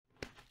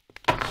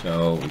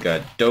So we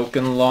got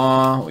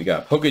Dokkenlaw, we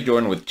got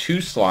Jordan with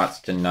 2 slots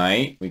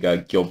tonight. We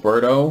got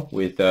Gilberto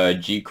with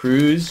G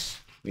Cruise.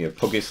 We have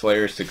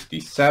Slayer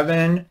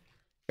 67.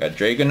 We got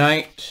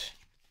Dragonite.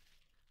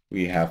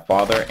 We have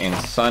Father and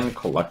Son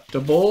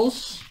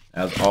collectibles.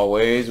 As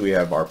always, we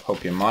have our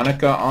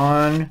Pokemonica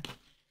on.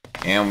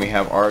 And we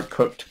have our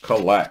Cooked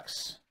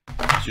Collects.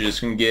 So just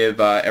gonna give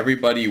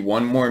everybody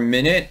 1 more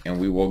minute and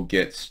we will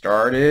get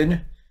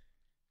started.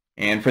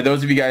 And for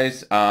those of you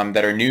guys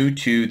that are new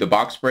to the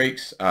box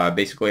breaks,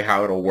 basically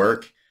how it'll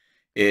work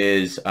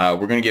is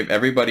we're going to give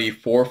everybody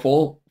 4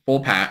 full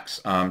packs.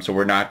 So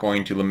we're not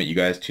going to limit you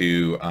guys to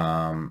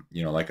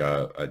you know, like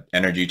a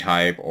energy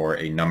type or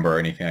a number or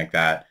anything like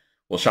that.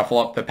 We'll shuffle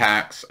up the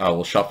packs.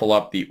 We'll shuffle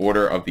up the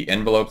order of the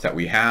envelopes that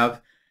we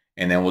have,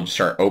 and then we'll just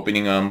start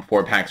opening them.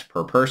 4 packs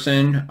per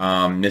person.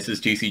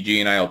 Mrs.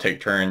 TCG and I will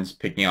take turns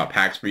picking out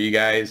packs for you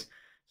guys.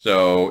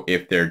 So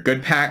if they're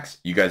good packs,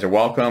 you guys are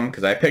welcome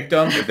because I picked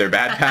them. If they're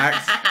bad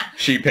packs,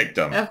 she picked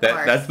them.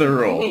 That's the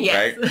rule,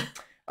 yes. Right?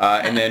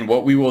 And then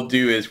what we will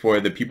do is for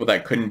the people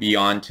that couldn't be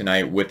on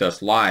tonight with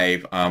us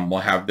live, we'll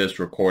have this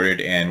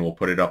recorded and we'll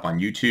put it up on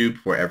YouTube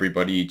for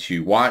everybody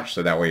to watch.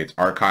 So that way it's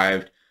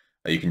archived.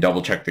 You can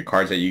double check the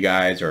cards that you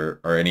guys or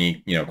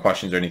any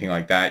questions or anything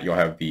like that. You'll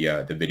have the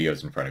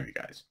videos in front of you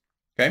guys.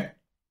 Okay.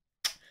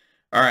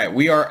 All right.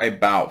 We are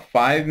about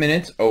 5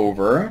 minutes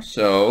over.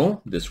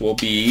 So this will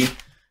be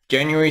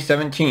January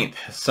 17th,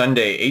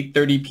 Sunday,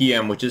 8:30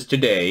 p.m., which is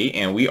today,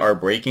 and we are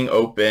breaking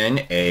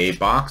open a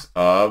box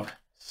of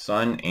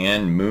Sun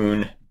and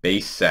Moon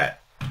base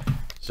set.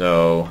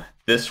 So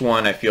this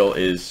one I feel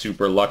is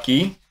super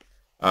lucky.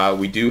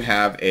 We do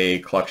have a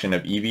collection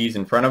of Eevees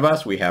in front of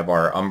us. We have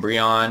our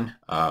Umbreon,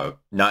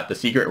 not the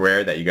secret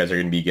rare that you guys are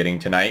going to be getting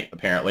tonight,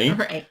 apparently.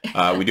 Right.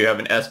 We do have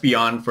an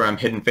Espeon from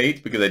Hidden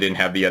Fates because I didn't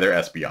have the other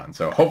Espeon.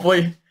 So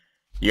hopefully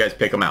you guys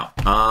pick them out.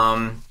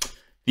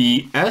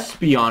 The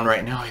Espeon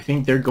right now, I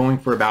think they're going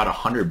for about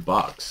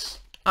 $100.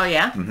 Oh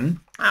yeah? Mm-hmm.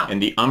 Wow.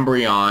 And the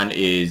Umbreon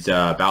is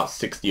about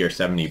 60 or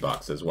 70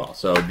 bucks as well.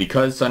 So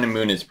because Sun and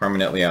Moon is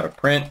permanently out of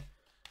print,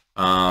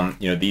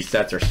 these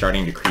sets are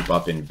starting to creep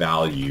up in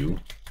value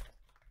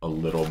a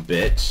little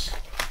bit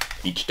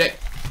each day.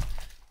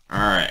 All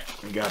right,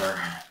 we got our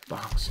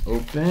box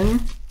open.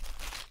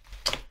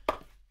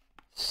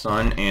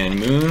 Sun and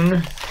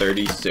Moon,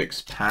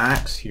 36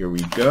 packs. Here we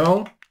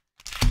go.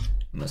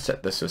 I'm going to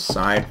set this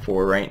aside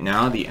for right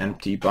now, the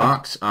empty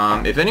box.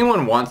 If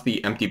anyone wants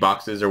the empty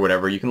boxes or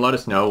whatever, you can let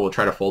us know. We'll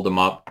try to fold them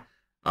up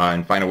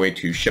and find a way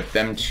to ship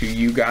them to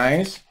you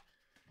guys.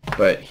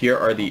 But here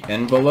are the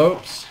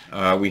envelopes.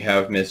 We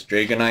have Miss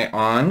Dragonite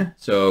on.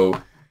 So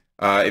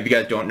if you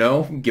guys don't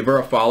know, give her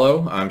a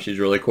follow. She's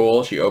really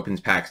cool. She opens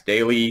packs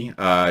daily.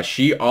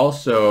 She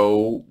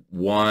also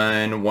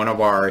won one of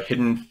our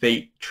Hidden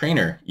Fate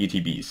Trainer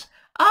ETBs.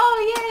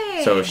 Oh,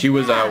 yay! So she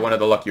was one of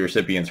the lucky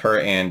recipients, her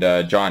and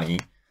Johnny.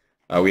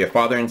 We have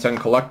Father and Son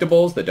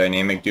collectibles, the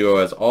dynamic duo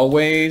as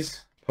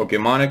always.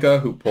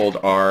 Pokemonica, who pulled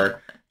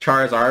our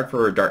Charizard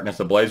for Darkness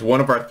Ablaze,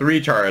 one of our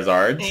 3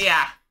 Charizards.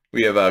 Yeah.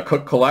 We have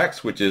Cook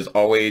Collects, which is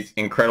always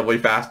incredibly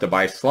fast to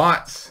buy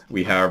slots.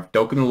 We have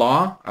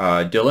Dokkenlaw,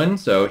 Dylan,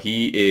 so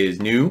he is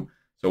new.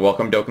 So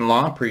welcome,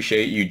 Dokkenlaw.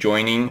 Appreciate you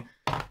joining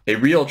a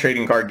real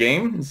trading card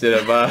game instead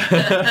of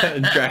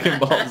Dragon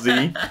Ball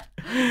Z.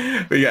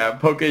 We got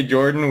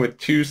Jordan with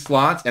 2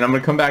 slots, and I'm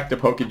going to come back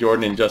to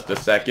Jordan in just a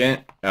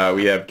second.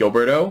 We have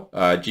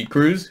Gilberto, G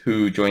Cruz,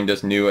 who joined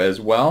us new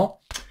as well.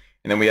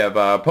 And then we have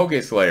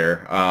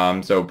Slayer.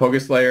 So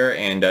Slayer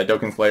and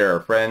Dokkan Slayer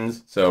are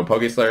friends. So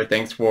Slayer,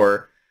 thanks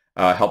for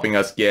helping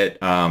us get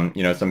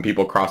some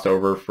people crossed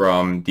over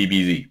from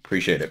DBZ.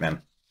 Appreciate it,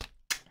 man.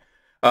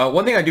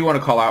 One thing I do want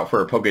to call out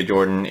for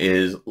Jordan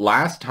is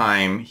last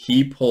time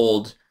he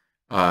pulled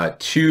 2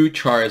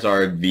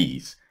 Charizard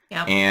Vs.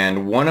 Yep.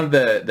 And one of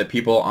the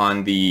people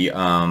on the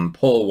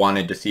poll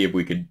wanted to see if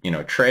we could,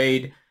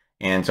 trade.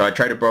 And so I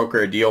tried to broker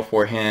a deal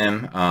for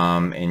him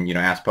and,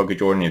 asked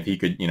Jordan if he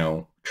could,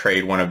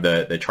 trade one of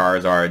the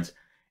Charizards.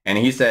 And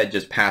he said,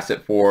 just pass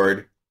it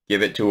forward,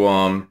 give it to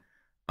him,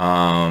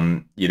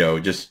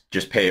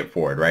 just pay it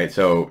forward, right?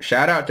 So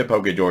shout out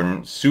to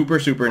Jordan, super,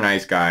 super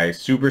nice guy,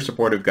 super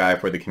supportive guy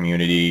for the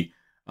community.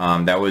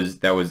 That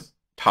was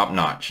top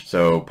notch.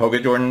 So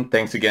Jordan,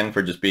 thanks again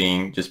for just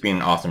being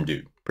an awesome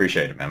dude.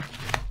 Appreciate it, man.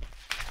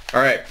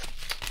 All right.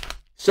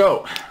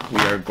 So we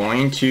are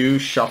going to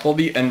shuffle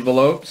the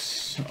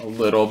envelopes a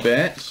little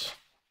bit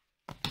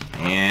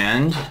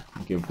and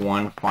give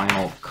one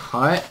final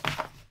cut.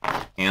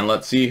 And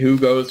let's see who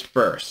goes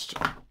first.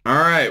 All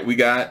right, we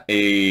got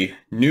a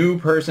new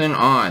person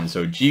on.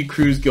 So G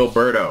Cruz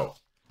Gilberto,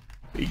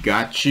 we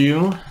got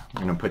you.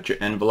 I'm gonna put your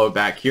envelope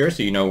back here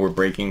so you know we're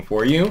breaking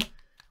for you.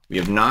 We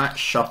have not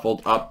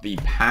shuffled up the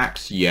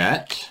packs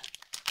yet.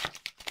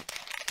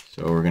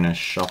 So we're gonna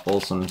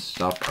shuffle some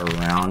stuff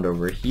around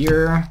over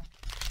here.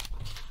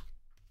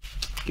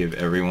 Give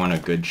everyone a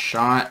good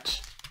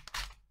shot.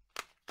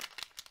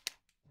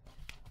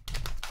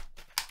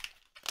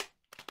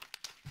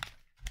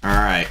 All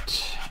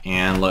right,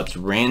 and let's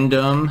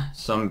random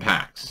some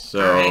packs.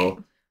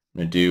 So I'm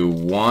going to do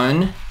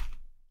 1,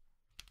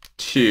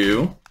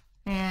 2.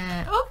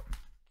 And, oh,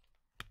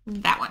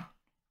 that one.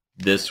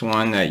 This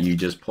one that you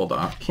just pulled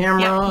off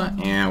camera.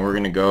 Yep. And we're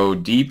going to go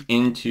deep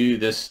into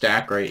this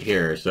stack right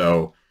here.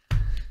 So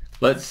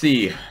let's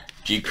see.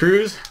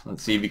 G-Cruise,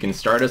 let's see if you can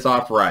start us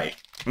off right.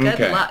 Good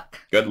luck.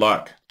 Good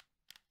luck.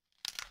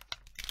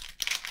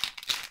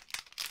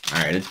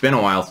 Alright, it's been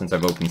a while since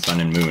I've opened Sun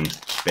and Moon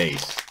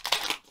base.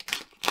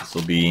 This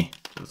will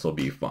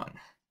be fun.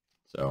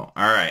 So,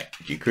 alright,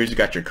 G-Cruise, you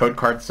got your code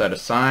card set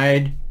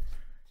aside.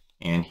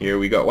 And here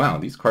we go. Wow,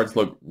 these cards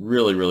look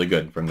really, really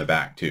good from the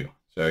back too.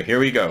 So here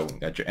we go. We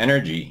got your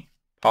Energy,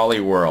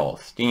 Poliwhirl,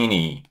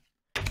 Steenie,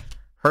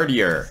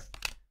 Herdier,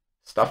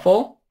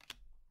 Stuffle,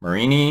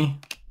 Marini.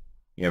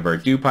 We have our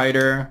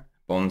Dewpider,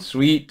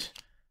 Bonsweet,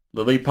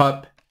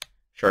 Lillipup,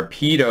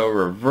 Sharpedo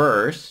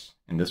Reverse,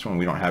 and this one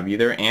we don't have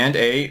either, and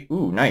a,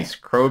 ooh, nice,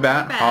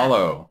 Crobat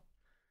Holo.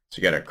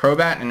 So you got a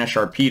Crobat and a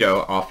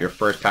Sharpedo off your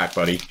first pack,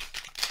 buddy.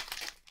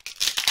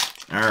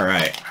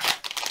 Alright,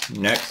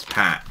 next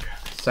pack.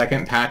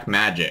 Second pack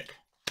magic.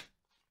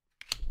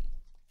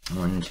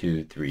 1,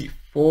 2, 3,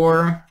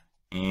 4.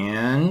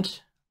 And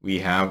we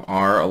have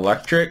our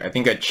electric. I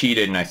think I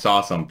cheated and I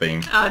saw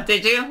something. Oh,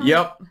 did you?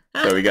 Yep.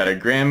 So we got a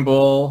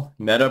Granbull,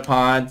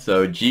 Metapod.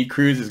 So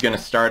G-Cruise is going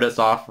to start us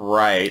off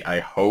right, I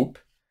hope.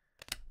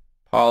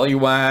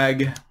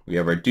 Poliwag. We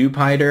have our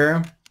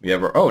Dewpider. We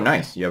have our, oh,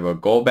 nice. You have a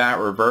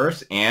Golbat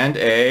Reverse and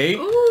a,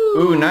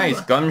 ooh,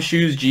 nice,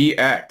 Gumshoes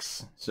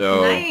GX.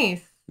 So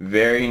nice.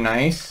 Very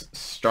nice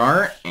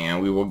start,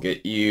 and we will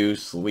get you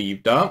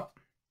sleeved up.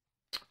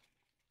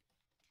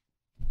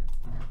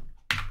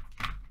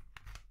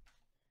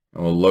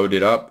 And we'll load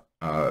it up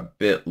a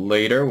bit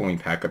later when we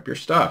pack up your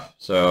stuff.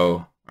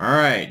 So,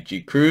 alright,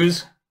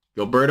 G-Cruise,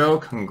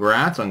 Gilberto,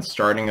 congrats on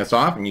starting us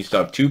off, and you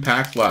still have 2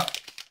 packs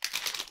left.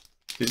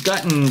 He's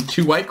gotten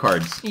 2 white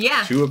cards.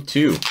 Yeah. 2 of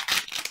 2.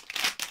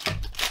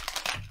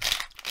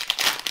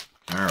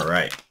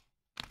 Alright.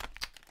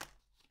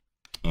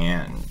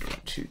 And 1,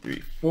 2,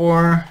 3,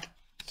 4.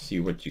 Let's see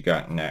what you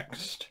got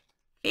next.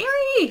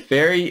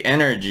 Fairy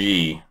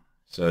Energy.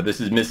 So this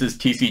is Mrs.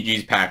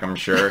 TCG's pack, I'm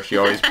sure. She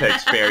always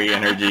picks Fairy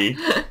Energy.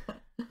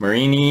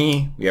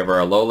 Marini. We have our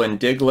Alolan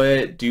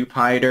Diglett,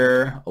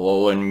 Dewpider,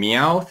 Alolan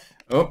Meowth,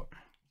 oh,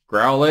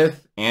 Growlithe,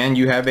 and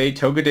you have a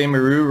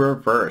Togedemaru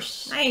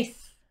Reverse.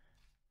 Nice.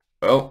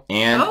 Oh,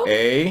 and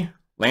a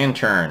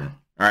Lantern.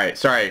 Alright,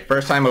 sorry.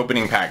 First time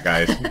opening pack,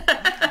 guys.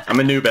 I'm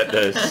a noob at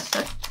this.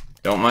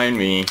 Don't mind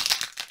me.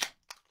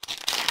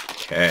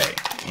 Okay,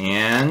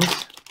 and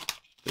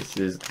this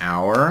is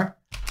our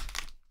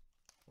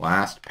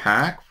last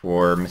pack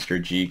for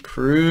Mr.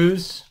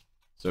 G-Cruise.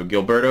 So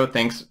Gilberto,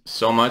 thanks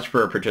so much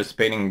for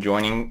participating and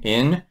joining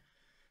in.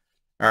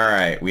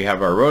 Alright, we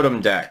have our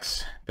Rotom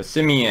Dex,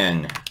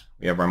 Passimian,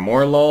 we have our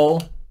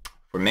Morlul,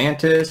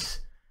 Formantis,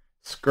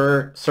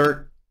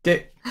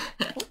 Sirtic,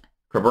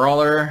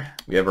 Crabrawler,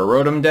 we have our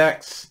Rotom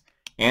Dex,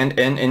 and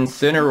an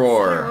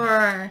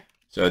Incineroar.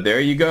 So there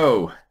you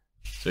go.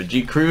 So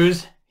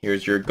G-Cruise,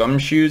 here's your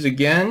Gumshoes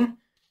again,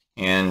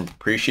 and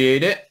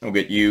appreciate it. We'll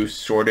get you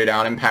sorted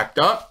out and packed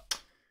up.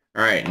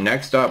 Alright,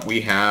 next up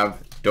we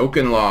have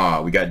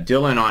Dokkenlaw. We got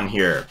Dylan on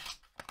here.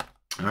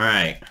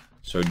 Alright,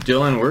 so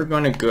Dylan, we're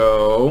going to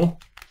go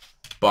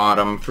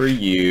bottom for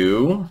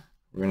you.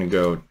 We're going to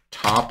go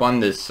top on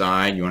this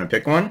side. You want to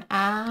pick one?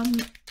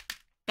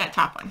 That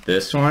top one.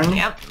 This one?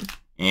 Yep.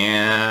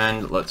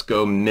 And let's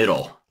go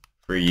middle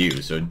for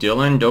you. So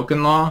Dylan,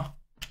 Dokkenlaw,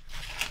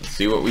 let's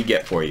see what we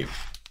get for you.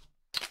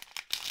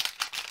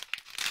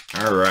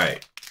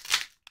 Alright.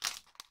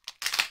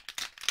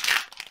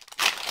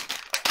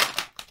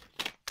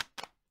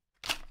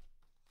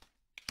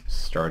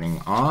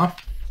 Starting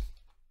off,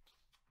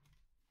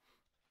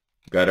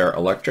 we've got our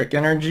Electric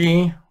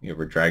Energy, we have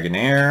our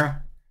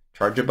Dragonair,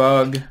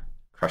 Charjabug,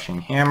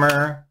 Crushing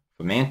Hammer,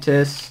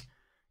 Fomantis,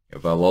 we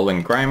have a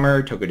Alolan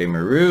Grimer,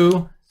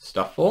 Togedemaru,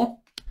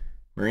 Stuffle,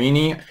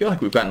 Marini. I feel like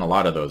we've gotten a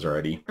lot of those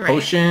already. Right.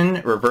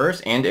 Potion,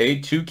 Reverse, and a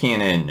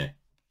Toucannon.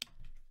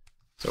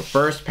 So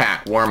first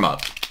pack, warm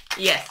up.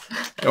 Yes.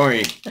 Don't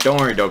worry,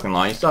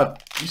 Dokkenlaw.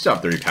 You still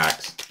have 3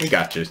 packs. We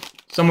got you.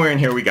 Somewhere in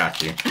here, we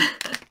got you.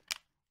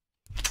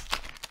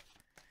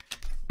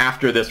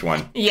 After this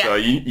one. Yeah. So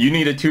you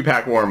need a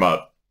 2-pack warm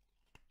up.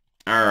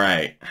 All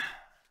right.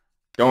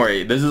 Don't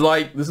worry. This is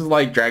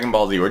like Dragon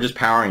Ball Z. We're just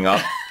powering up.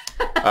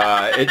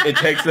 It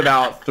takes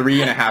about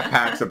 3.5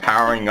 packs of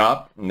powering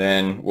up, and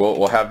then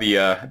we'll have the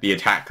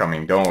attack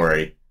coming. Don't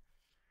worry.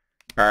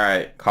 All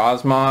right.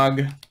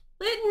 Cosmog.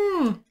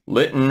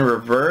 Litten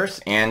Reverse,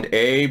 and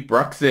a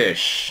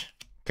Bruxish.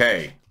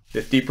 Okay.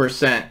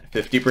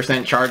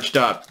 50% charged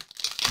up.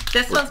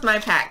 This one's my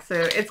pack, so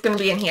it's going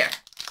to be in here.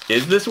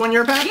 Is this one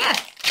your pack?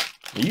 Yes.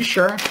 Are you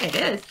sure? It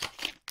is.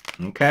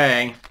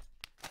 Okay.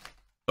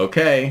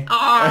 Okay.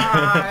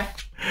 Aww.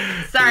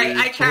 Sorry,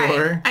 3, I tried.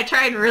 4. I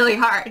tried really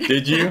hard.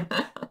 Did you?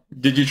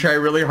 Did you try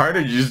really hard,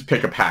 or did you just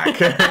pick a pack?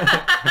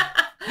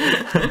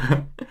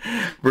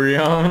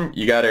 Brion,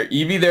 you got our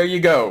Eevee. There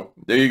you go.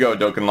 There you go,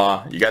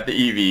 Dokkenlaw. You got the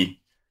Eevee.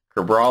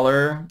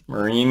 Crabrawler,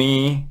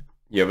 Marini,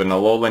 You have an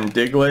Alolan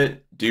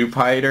Diglett,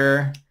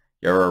 Dewpider,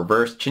 you have a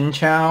reverse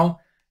Chinchou,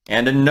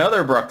 and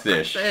another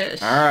Bruxish.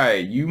 Bruxish.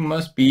 Alright, you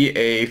must be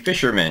a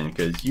fisherman,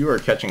 because you are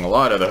catching a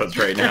lot of those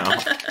right now.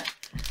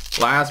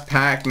 Last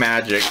pack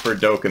magic for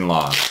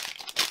Dokkenlaw.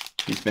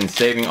 He's been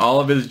saving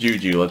all of his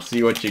Juju. Let's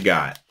see what you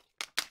got.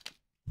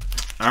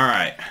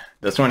 Alright,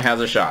 this one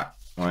has a shot.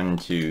 1,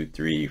 2,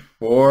 3,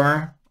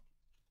 4.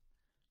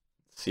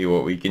 Let's see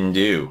what we can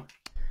do.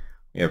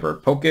 We have our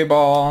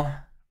Pokeball,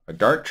 a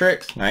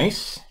Dartrix,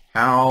 nice.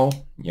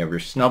 Howl, you have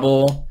your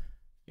Snubble,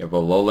 you have a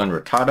Alolan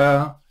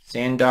Rattata,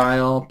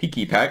 Sandile,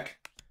 Pikipek,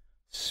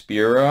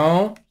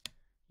 Spearow,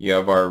 you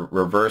have our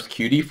reverse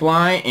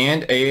Cutiefly,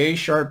 and a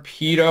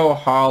Sharpedo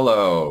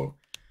Hollow.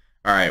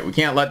 Alright, we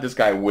can't let this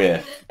guy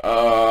whiff.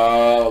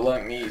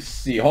 Let me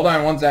see. Hold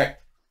on one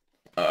sec.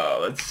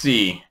 Let's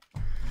see.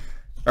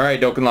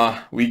 Alright,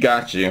 Dokkenlaw, we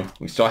got you.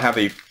 We still have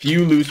a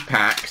few loose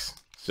packs.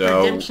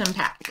 So Redemption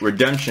pack.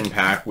 Redemption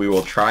pack. We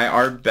will try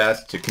our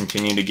best to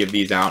continue to give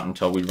these out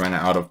until we run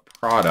out of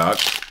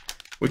product,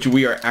 which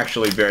we are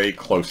actually very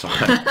close on.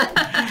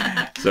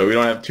 So we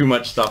don't have too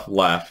much stuff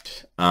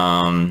left.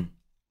 But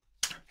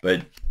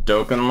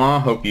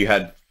Dokkenlaw, hope you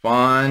had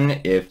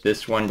fun. If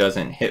this one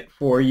doesn't hit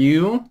for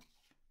you,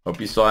 hope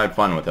you still had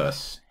fun with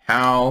us.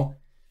 How?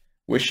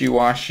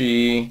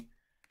 Wishy-Washy.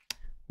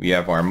 We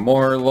have our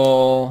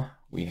Morlul.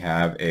 We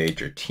have a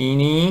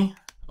Dratini,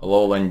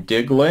 Alolan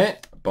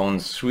Diglett,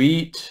 Bone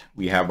Sweet.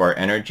 We have our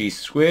Energy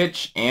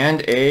Switch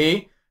and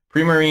a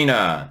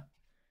Primarina.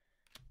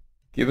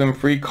 Give him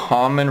free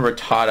common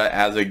Rattata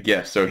as a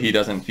gift so he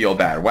doesn't feel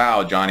bad.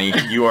 Wow, Johnny,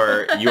 you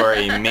are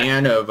a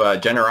man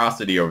of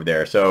generosity over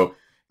there. So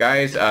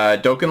guys,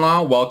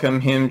 Dokkenlaw,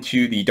 welcome him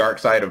to the dark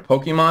side of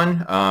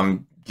Pokemon.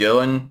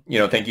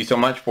 Dylan, thank you so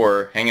much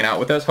for hanging out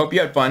with us. Hope you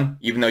had fun,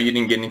 even though you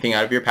didn't get anything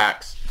out of your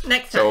packs.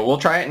 Next time. So we'll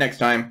try it next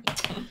time.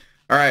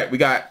 All right, we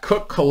got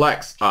Cook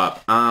Collects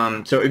up.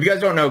 So if you guys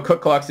don't know,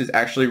 Cook Collects is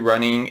actually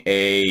running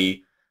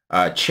a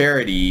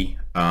charity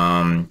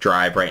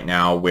drive right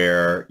now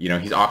where,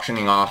 he's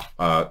auctioning off,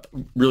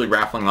 really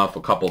raffling off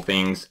a couple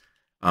things.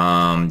 Do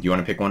you want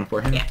to pick one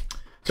for him? Yeah.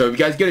 So if you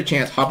guys get a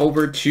chance, hop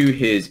over to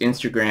his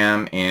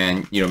Instagram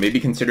and, maybe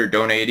consider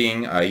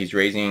donating. He's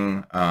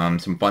raising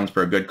some funds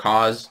for a good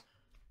cause.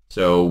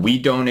 So we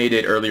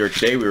donated earlier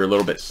today. We were a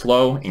little bit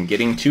slow in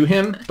getting to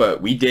him,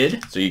 but we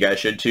did. So you guys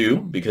should too,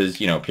 because,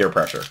 peer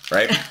pressure,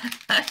 right?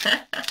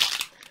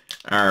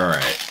 All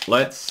right,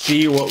 let's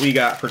see what we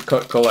got for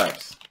Cook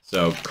Collects.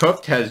 So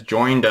Cooked has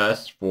joined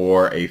us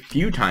for a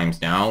few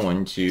times now.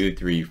 1, 2,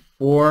 3,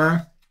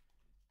 4.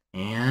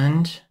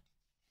 And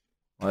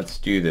let's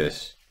do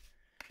this.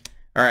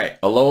 All right,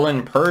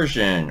 Alolan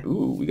Persian.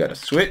 Ooh, we got a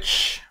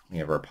Switch. We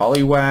have our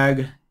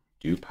Poliwag,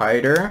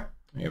 Dewpider.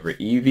 We have our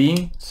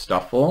Eevee,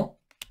 Stuffle,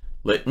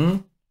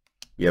 Litten.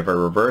 We have our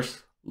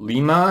reverse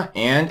Lima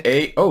and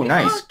a, oh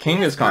nice,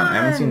 Kangaskhan. I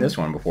haven't seen this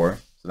one before.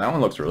 So that one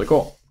looks really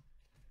cool.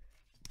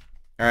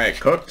 All right,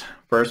 Cooked,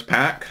 first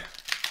pack.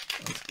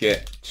 Let's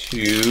get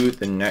to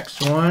the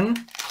next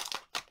one.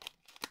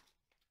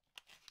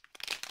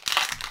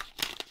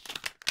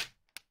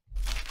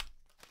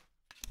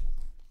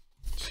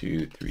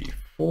 Two, three,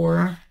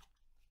 4.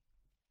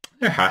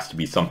 There has to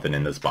be something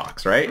in this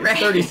box, right? Right.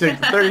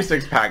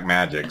 36 pack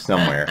magic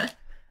somewhere.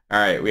 All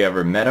right, we have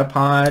our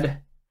Metapod,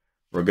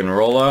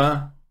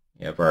 Roggenrola,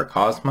 we have our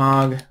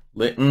Cosmog,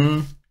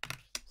 Litten,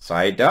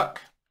 Psyduck,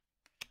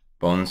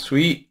 Bone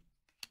Sweet,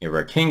 we have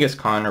our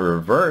Kangaskhan, a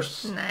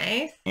reverse,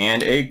 Nice.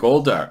 and a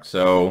Golduck.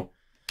 So,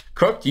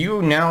 Cooked,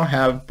 you now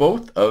have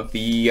both of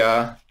the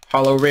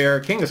Holo Rare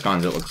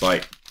Kangaskhan's, it looks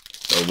like.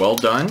 So, well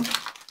done.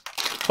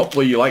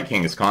 Hopefully you like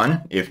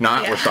Kangaskhan. If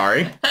not, we're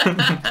sorry.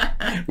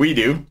 We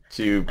do.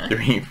 2,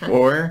 3,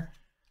 4.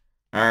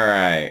 All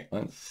right.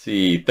 Let's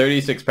see.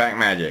 36 pack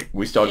magic.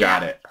 We still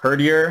got it.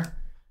 Herdier,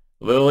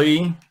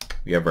 Lily.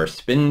 We have our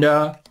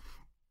Spinda,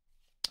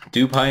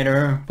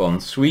 Dewpider, Bone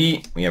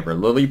Sweet. We have our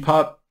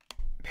Lillipup,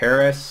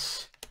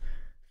 Paris,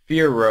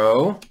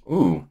 Fearow.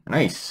 Ooh,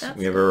 nice.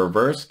 We have a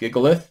reverse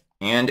Gigalith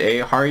and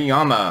a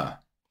Hariyama.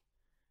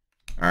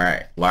 All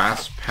right.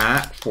 Last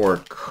pack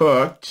for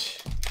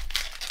Cooked.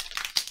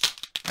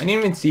 I didn't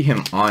even see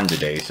him on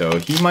today, so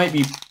he might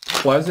be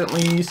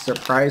pleasantly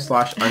surprised /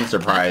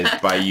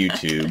 unsurprised by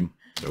YouTube.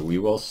 So we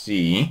will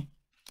see.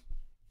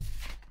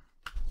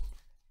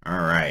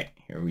 All right,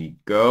 here we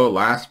go.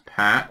 Last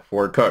pack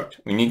for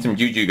Cooked. We need some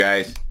Juju,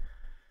 guys.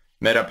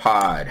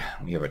 Metapod.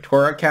 We have a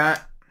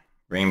Torracat,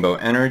 Rainbow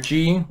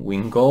Energy,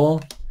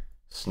 Wingull,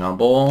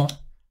 Snubble,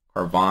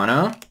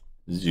 Carvana,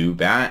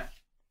 Zubat,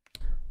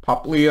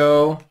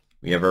 Poplio.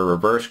 We have a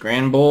reverse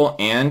Granbull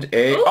and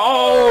a... Ooh!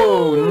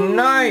 Oh,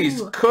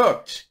 nice!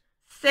 Cooked.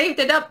 Saved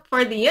it up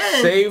for the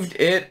end. Saved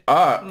it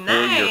up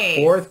Nice. for your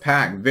fourth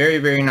pack. Very,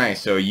 very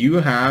nice. So you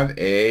have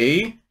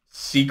a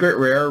Secret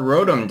Rare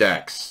Rotom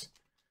Dex.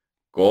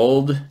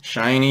 Gold,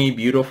 shiny,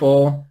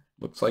 beautiful.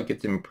 Looks like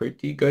it's in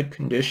pretty good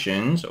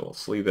condition. So we'll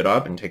sleeve it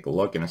up and take a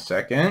look in a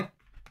second.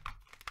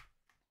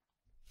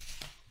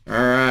 All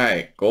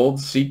right. Gold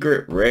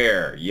Secret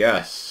Rare.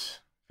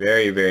 Yes.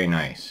 Very, very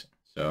nice.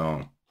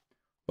 So...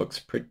 Looks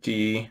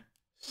pretty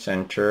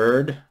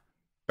centered.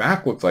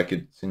 Back looks like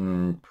it's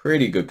in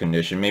pretty good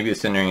condition. Maybe the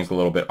centering is a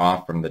little bit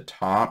off from the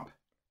top. A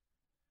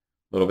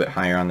little bit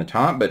higher on the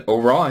top, but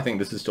overall I think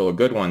this is still a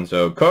good one.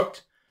 So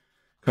Cooked,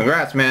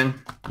 congrats,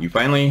 man. You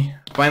finally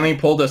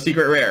pulled a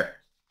secret rare.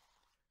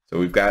 So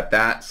we've got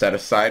that set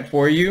aside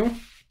for you.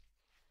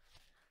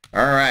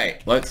 All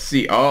right, let's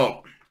see.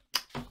 Oh,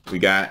 we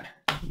got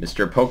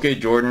Mr. Poke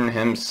Jordan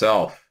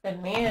himself. The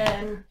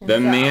man himself. The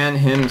man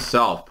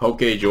himself, Poke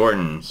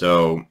Jordan.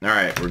 So, all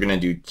right, we're gonna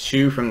do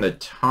 2 from the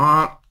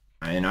top,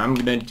 and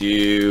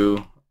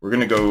we're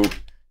gonna go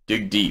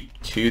dig deep.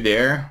 2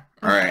 there.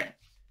 All right.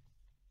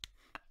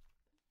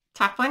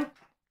 Top one.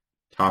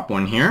 Top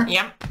one here.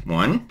 Yep.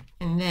 1.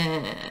 And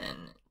then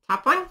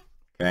top one.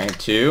 Okay,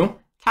 2.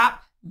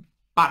 Top,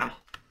 bottom.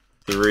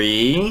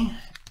 3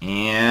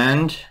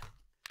 and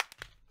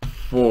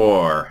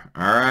 4.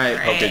 All right,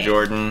 Poke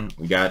Jordan,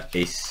 we got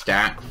a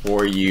stack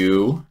for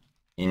you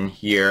in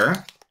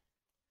here.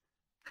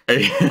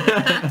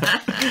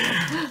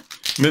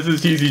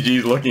 Mrs. TCG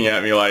is looking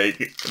at me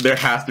like there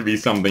has to be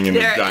something in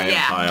this giant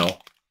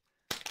pile.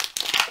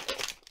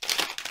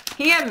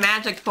 He had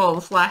magic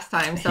pulls last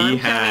time, so I'm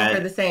counting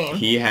for the same.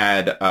 He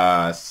had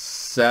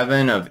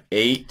 7 of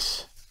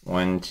 8.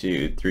 1,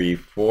 2, 3,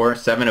 4.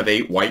 7 of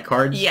 8 white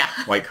cards. Yeah.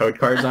 White code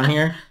cards on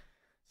here.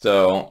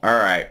 So, all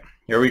right,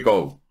 here we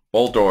go.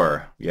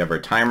 Boldor, we have our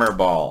Timer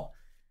Ball.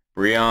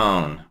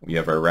 Umbreon, we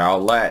have our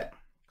Rowlet.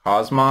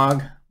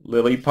 Cosmog,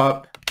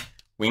 Lillipup,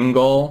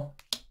 Wingull,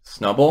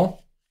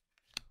 Snubble.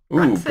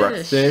 Ooh,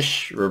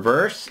 Bruxish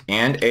Reverse,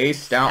 and a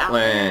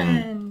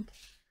Stoutland.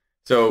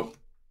 So,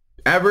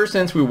 ever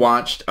since we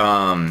watched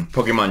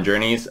Pokemon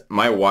Journeys,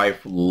 my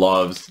wife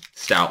loves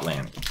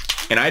Stoutland.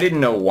 And I didn't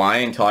know why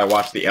until I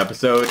watched the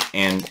episode,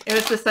 and it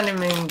was the Sun and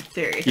Moon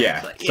series.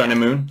 Yeah, Sun and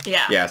Moon.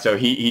 Yeah. Yeah, so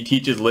he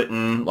teaches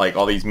Litten like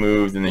all these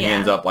moves, and then he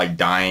ends up like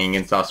dying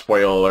and stuff.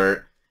 Spoiler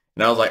alert.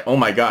 And I was like, oh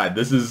my god,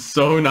 this is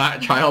so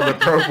not child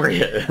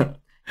appropriate.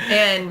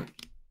 And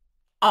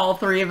all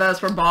 3 of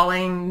us were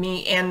bawling,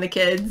 me and the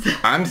kids.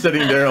 I'm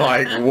sitting there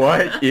like,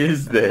 what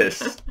is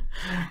this?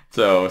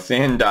 So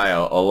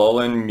Sandile,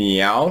 Alolan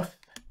Meowth.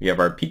 We have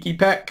our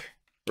Pikipek,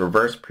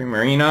 Reverse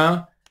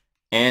Primarina,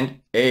 and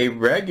a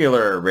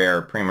regular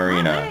rare Primarina.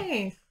 Oh,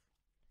 nice.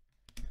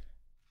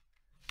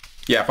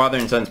 Yeah, Father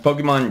and Son's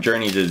Pokemon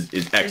Journeys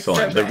is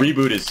excellent. The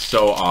reboot is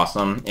so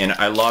awesome, and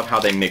I love how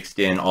they mixed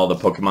in all the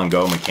Pokemon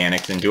Go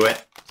mechanics into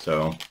it.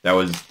 So that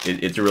was,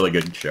 it's a really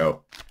good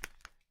show.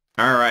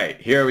 All right,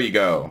 here we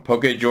go.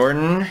 Poke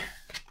Jordan,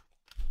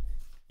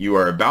 you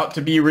are about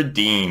to be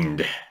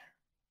redeemed.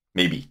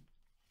 Maybe.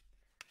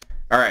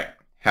 All right,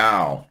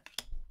 how?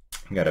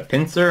 We got a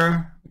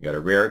Pinsir, we got a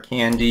Rare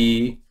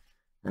Candy,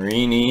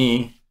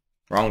 Marini,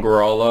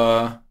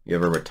 Rongarola, we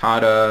have a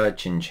Rattata,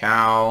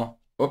 Chinchou,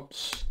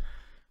 oops,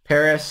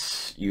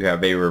 Paris, you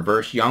have a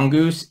Reverse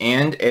Yongoose,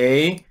 and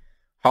a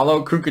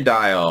Hollow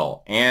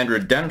Crocodile. And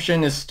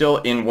Redemption is still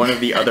in one of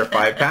the other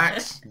 5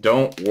 packs.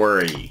 Don't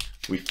worry,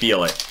 we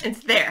feel it.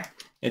 It's there.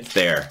 It's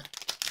there.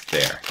 It's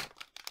there.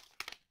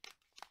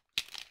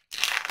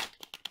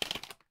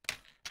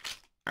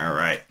 All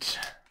right,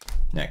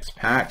 next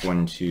pack,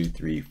 1, 2,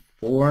 3,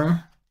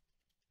 4.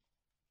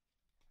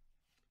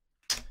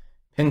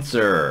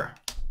 Pinsir,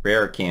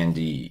 Rare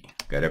Candy,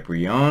 got a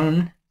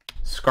Umbreon,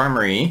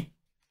 Skarmory,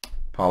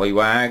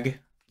 Poliwag,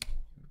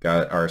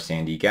 got our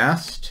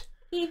Sandygast,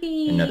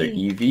 Eevee. Another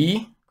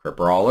Eevee,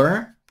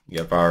 Crabrawler, we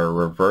have our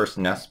Reverse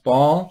Nest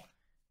Ball,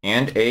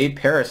 and a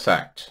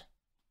Parasect.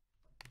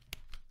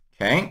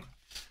 Okay,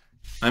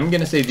 I'm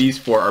gonna say these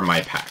 4 are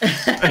my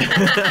packs.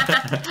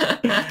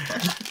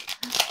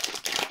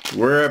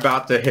 We're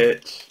about to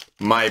hit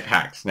my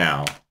packs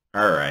now.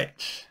 All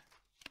right.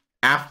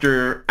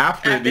 After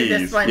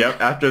these,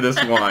 after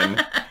this one,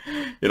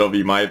 it'll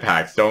be my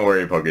packs. Don't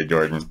worry, Poke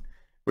Jordan.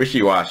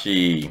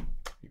 Wishy-Washy.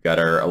 We've got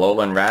our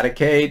Alolan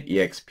Raticate,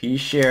 EXP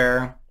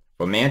Share,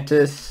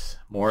 Fomantis,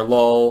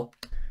 Morlul,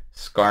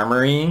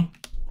 Skarmory,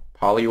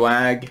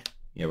 Poliwag.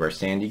 You have our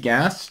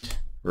Sandygast,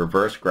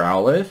 Reverse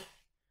Growlithe,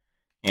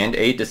 and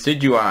a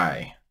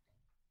Decidueye.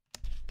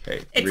 Okay,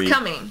 3. It's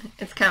coming.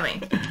 It's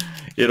coming.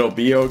 It'll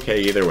be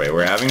okay either way.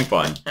 We're having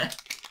fun.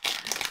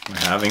 We're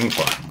having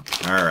fun.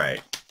 All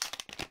right.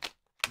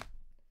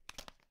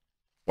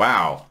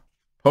 Wow.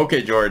 Poke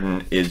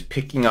Jordan is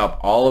picking up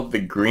all of the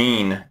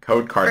green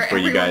code cards for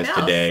you guys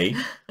today.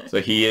 So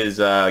he is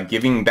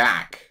giving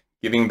back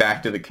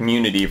to the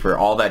community for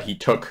all that he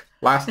took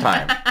last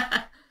time.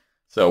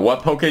 So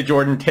what Poke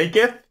Jordan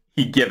taketh,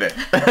 he giveth.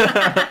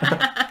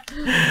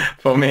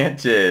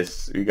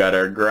 Fomantis. We got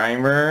our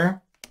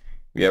Grimer.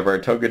 We have our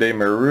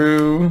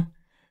Togedemaru.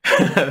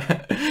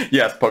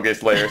 Yes, Poke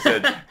Slayer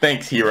said,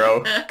 thanks,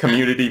 hero.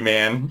 Community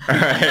man. All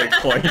right,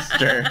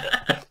 Cloyster.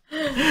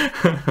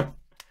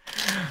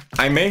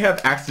 I may have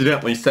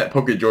accidentally set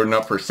Poke Jordan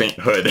up for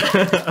sainthood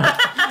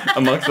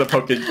amongst the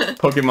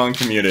Pokemon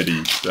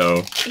community,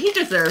 so... He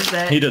deserves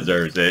it. He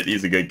deserves it.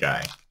 He's a good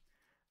guy.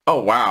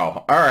 Oh,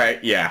 wow. All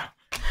right, yeah.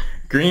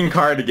 Green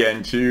card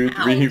again. 2,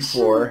 3,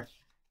 4.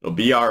 It'll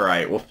be all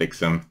right. We'll fix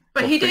him.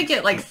 But he did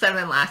get like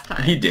 7 last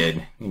time. He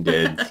did. He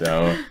did.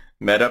 So,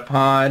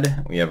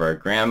 Metapod. We have our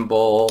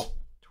Gramble,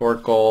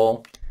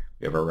 Torkoal.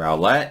 We have our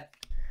Rowlet,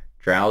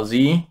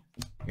 Drowsy.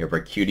 We have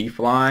our Cutie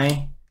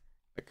Fly,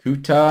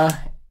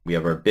 Akuta. We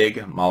have our big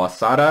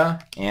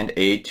Malasada and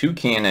a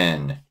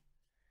Toucannon.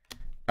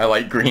 I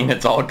like green.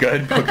 It's all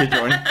good.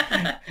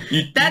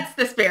 Pokejorn. That's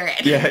the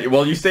spirit. Yeah.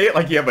 Well, you say it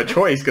like you have a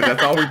choice because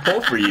that's all we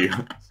pull for you.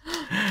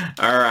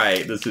 All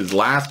right. This is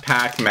last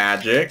pack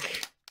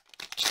magic.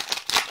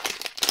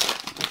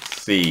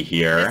 Let's see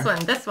here.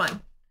 This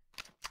one.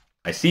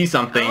 I see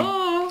something.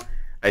 Oh.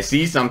 I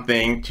see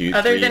something. 2,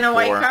 Other 3, than a 4.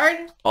 white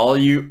card? All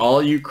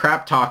you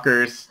crap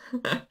talkers,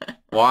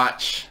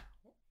 watch.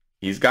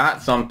 He's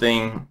got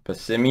something.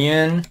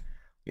 Passimian.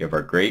 We have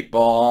our Great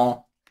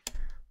Ball.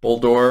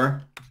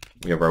 Bulldor.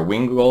 We have our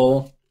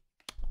Wingull.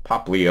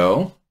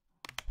 Poplio.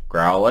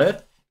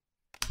 Growlithe.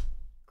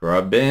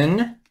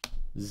 Grubbin.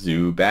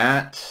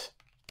 Zubat.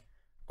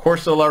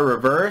 Corsola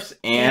Reverse.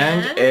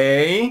 And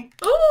a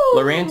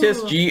Lurantis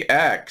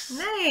GX.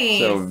 Nice.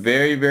 So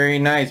very, very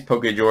nice,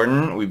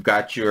 Pokejordan. We've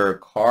got your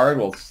card.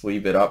 We'll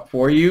sleeve it up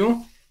for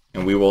you.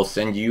 And we will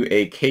send you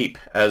a cape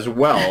as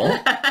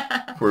well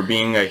for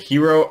being a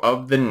hero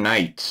of the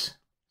night.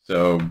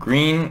 So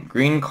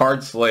green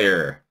card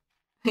slayer.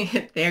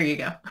 There you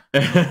go.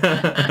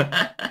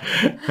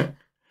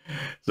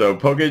 So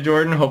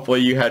Pokejordan, hopefully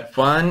you had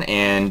fun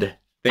and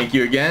thank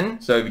you again.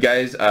 So if you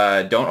guys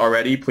don't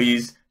already,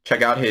 please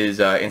check out his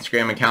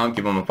Instagram account.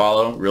 Give him a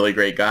follow. Really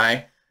great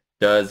guy.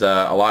 Does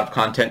a lot of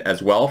content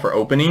as well for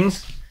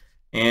openings.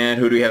 And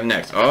who do we have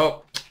next?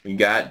 Oh, we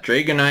got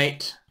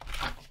Dragonite.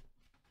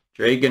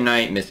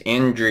 Dragonite, Miss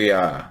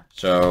Andrea.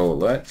 So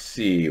let's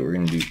see. We're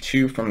going to do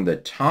 2 from the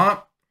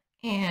top.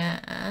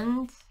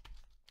 And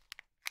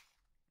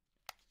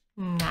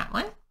that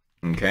one.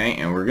 Okay,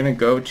 and we're going to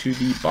go to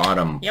the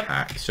bottom Yep.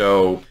 pack.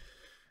 So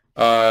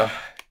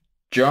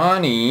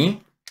Johnny's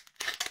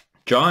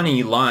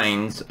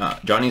Lines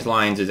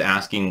is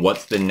asking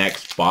what's the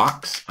next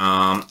box.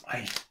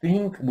 I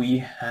think we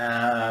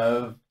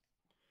have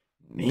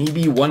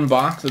maybe 1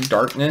 box of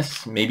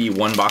Darkness, maybe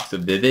 1 box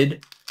of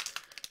Vivid.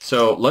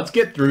 So let's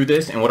get through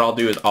this, and what I'll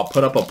do is I'll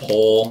put up a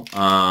poll,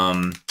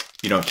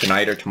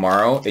 tonight or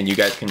tomorrow, and you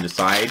guys can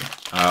decide.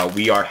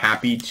 We are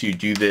happy to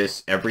do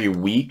this every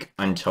week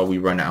until we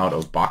run out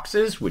of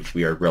boxes, which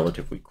we are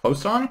relatively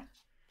close on.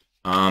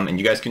 And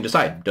you guys can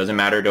decide. Doesn't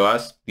matter to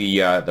us.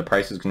 The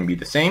price is going to be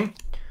the same.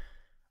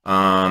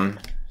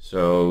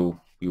 So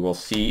we will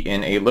see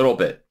in a little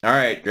bit. All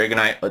right,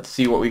 Dragonite, let's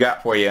see what we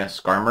got for you.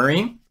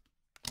 Skarmory,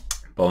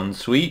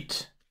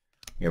 Bonesweet.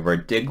 We have our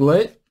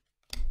Diglett.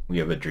 We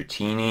have a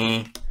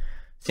Dratini,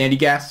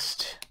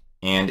 Sandygast,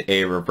 and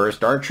a Reverse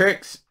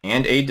Dartrix,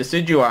 and a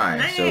Decidueye.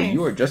 Nice. So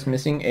you are just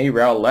missing a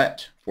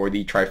Rowlet for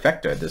the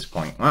trifecta at this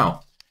point.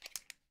 Wow.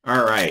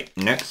 All right,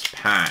 next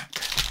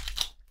pack.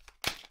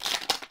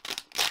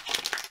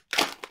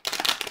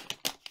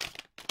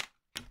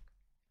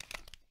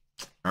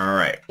 All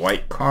right,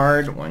 white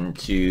card, 1,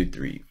 2,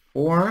 3,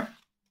 4.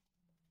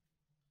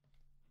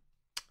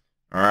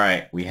 All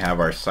right, we have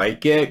our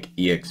Psychic,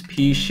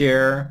 EXP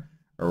Share,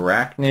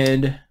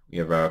 Arachnid, we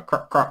have our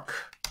Croc,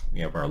 we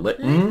have our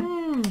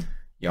Litten,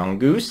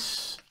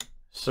 Yungoos,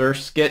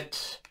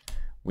 Surskit,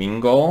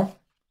 Wingull,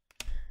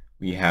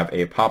 we have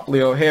a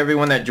Poplio. Hey,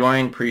 everyone that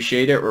joined,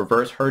 appreciate it.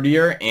 Reverse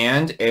Herdier,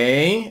 and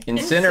a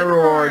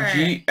Incineroar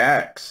GX.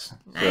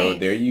 Nice. So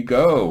there you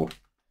go.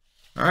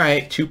 All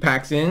right, 2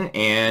 packs in,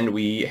 and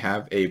we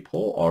have a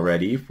pull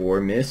already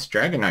for Miss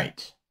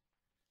Dragonite.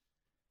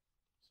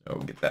 So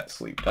we'll get that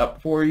sleeved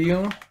up for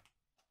you.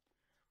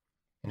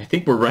 And I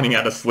think we're running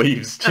out of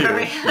sleeves too.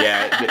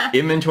 Yeah, the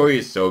inventory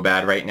is so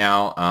bad right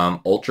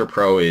now. Ultra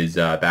Pro is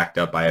backed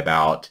up by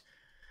about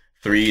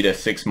 3 to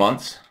 6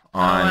 months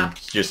on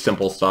just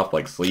simple stuff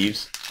like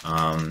sleeves.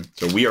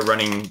 So we are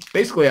running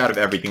basically out of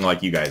everything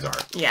like you guys are.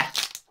 Yeah.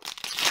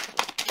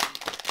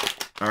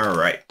 All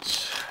right.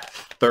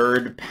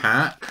 3rd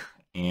pack,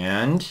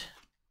 and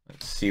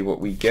let's see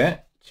what we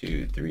get.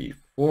 2, 3,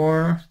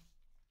 4.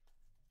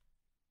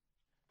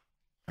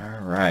 All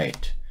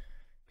right.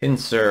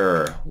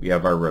 Pinsir, we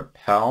have our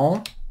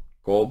Repel,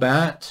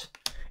 Golbat,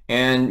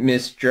 and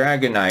Miss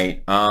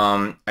Dragonite.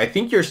 I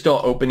think you're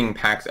still opening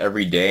packs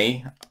every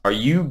day. Are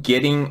you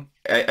getting,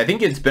 I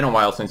think it's been a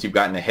while since you've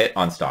gotten a hit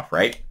on stuff,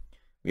 right?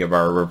 We have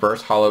our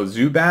Reverse Hollow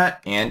Zubat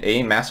and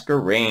a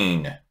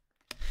Masquerain.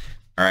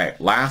 All right,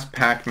 last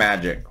pack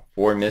magic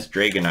for Miss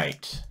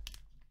Dragonite.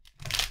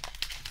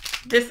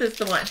 This is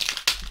the one.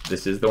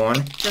 This is the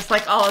one? Just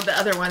like all of the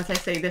other ones, I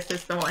say this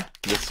is the one.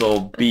 This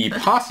will be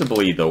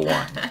possibly the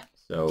one.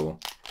 So,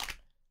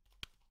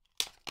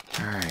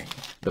 all right.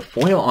 The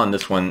foil on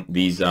this one,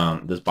 this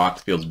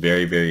box feels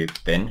very, very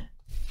thin.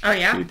 Oh,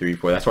 yeah? 2, 3,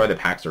 4. That's why the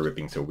packs are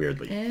ripping so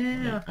weirdly.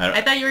 Yeah.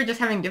 I thought you were just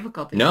having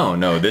difficulty.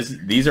 No.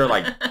 These are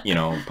like,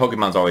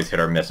 Pokemon's always hit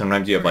or miss.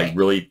 Sometimes you have like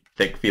really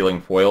thick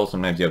feeling foils.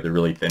 Sometimes you have the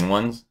really thin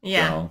ones.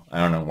 Yeah. So, I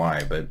don't know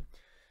why, but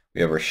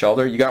we have our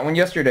Shelter. You got one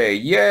yesterday.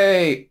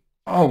 Yay!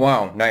 Oh,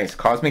 wow. Nice.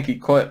 Cosmic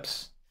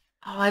Eclipse.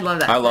 Oh, I love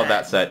that I set. love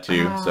that set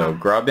too. So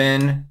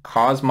Grubbin,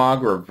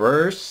 Cosmog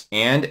Reverse,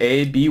 and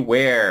a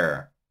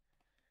Beware.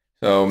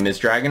 So Ms.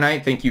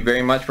 Dragonite, thank you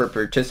very much for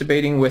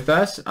participating with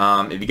us.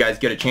 If you guys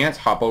get a chance,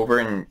 hop over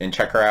and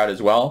check her out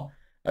as well.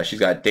 She's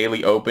got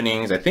daily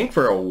openings, I think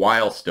for a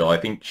while still. I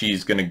think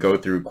she's going to go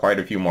through quite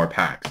a few more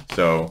packs.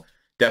 So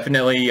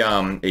definitely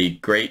a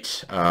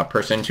great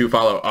person to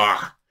follow.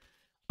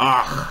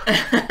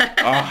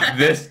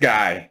 This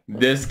guy,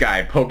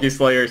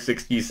 Pokeslayer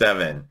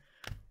 67.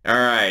 All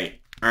right,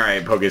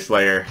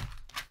 Pokeslayer.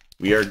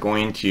 We are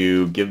going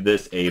to give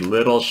this a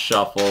little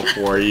shuffle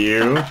for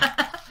you,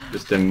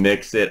 just to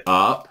mix it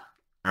up.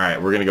 All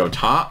right, we're gonna go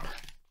top.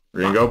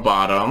 We're gonna go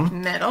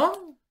bottom. Middle.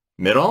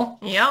 Middle?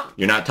 Yep.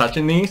 You're not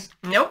touching these?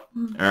 Nope.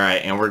 All right,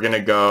 and we're gonna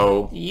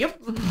go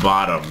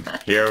bottom.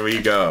 Here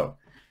we go.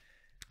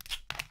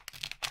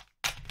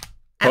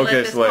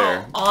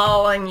 Pokeslayer.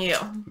 All on you.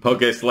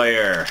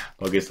 Pokeslayer,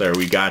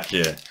 we got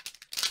you.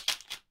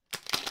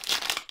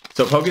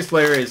 So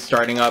Pokeslayer is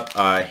starting up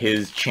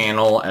his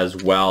channel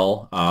as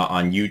well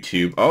on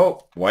YouTube.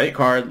 Oh, white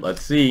card.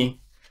 Let's see.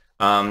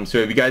 So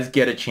if you guys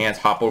get a chance,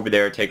 hop over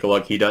there, take a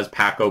look. He does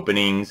pack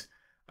openings.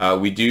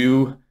 We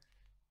do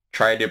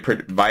try to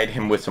provide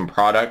him with some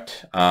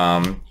product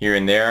here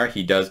and there.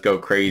 He does go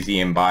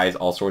crazy and buys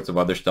all sorts of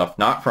other stuff,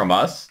 not from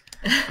us,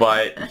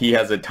 but he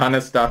has a ton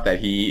of stuff that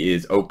he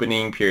is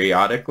opening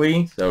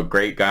periodically. So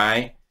great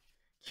guy.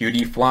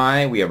 Cutie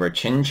Fly. We have our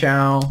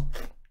Chinchou.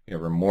 We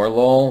have our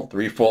Morlul.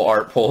 3 full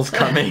art pulls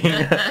coming.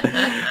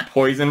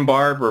 Poison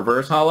Barb,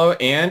 Reverse Hollow,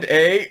 and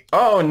a...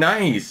 Oh,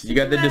 nice. You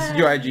got the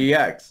Decidueye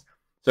GX.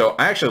 So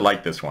I actually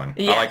like this one.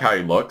 I like how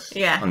he looks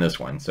on this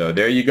one. So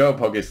there you go,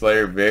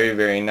 Pokeslayer. Very,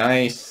 very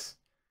nice.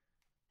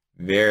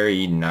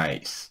 Very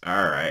nice.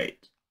 All right.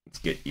 Let's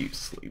get you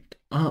sleeved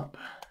up.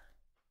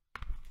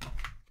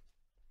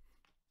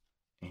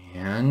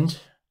 And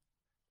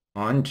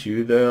on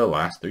to the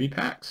last 3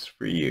 packs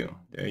for you.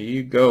 There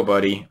you go,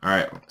 buddy. All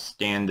right,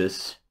 stand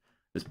this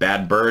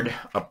bad bird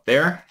up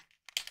there.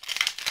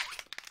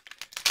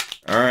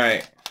 All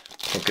right,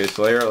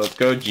 Pokeslayer, let's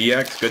go.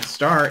 GX, good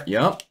start.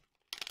 Yep.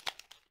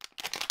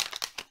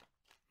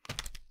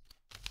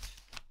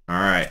 All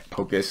right,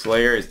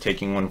 Pokeslayer is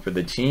taking one for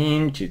the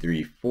team. 2,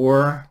 3,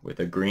 4 with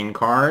a green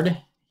card.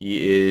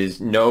 He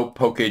is no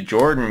Poke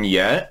Jordan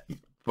yet,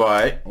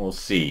 but we'll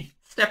see.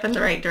 Step in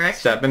the right direction.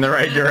 Step in the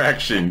right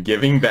direction.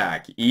 Giving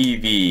back.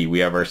 Eevee. We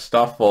have our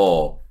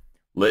Stuffle.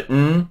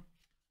 Litten.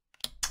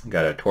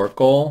 Got a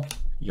Torkoal.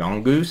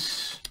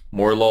 Yongoose.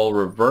 Morlul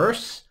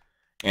Reverse.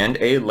 And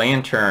a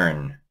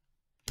Lantern.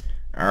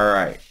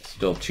 Alright.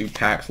 Still 2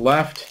 packs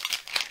left.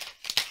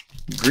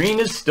 Green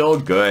is still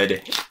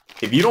good.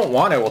 If you don't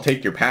want it, we'll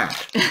take your pack.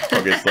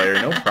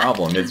 Pokeslayer, no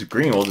problem. It's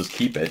green. We'll just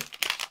keep it.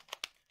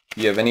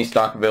 Do you have any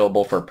stock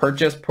available for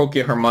purchase?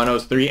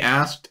 Pokehermanos 3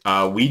 asked.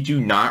 We do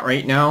not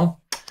right now.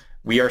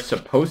 We are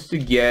supposed to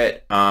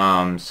get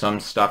some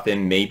stuff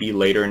in maybe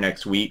later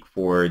next week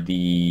for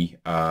the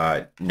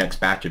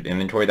next batch of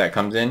inventory that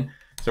comes in.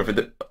 So for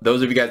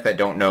those of you guys that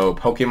don't know,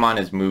 Pokemon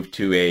has moved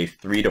to a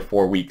 3 to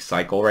 4 week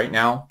cycle right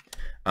now.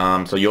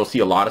 So you'll see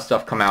a lot of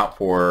stuff come out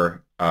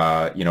for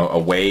a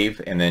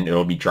wave, and then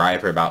it'll be dry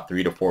for about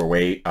 3 to 4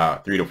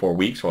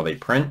 weeks while they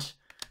print.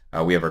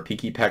 We have our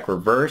Pecky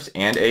Reverse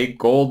and a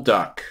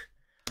Golduck.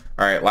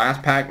 All right,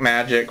 last pack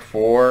magic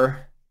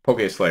for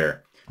Pokeslayer.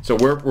 So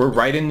we're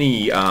right in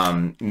the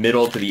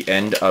middle to the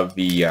end of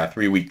the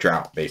 3-week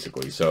drought,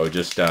 basically. So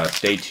just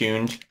stay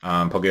tuned,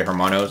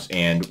 Pokehermanos,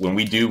 and when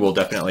we do, we'll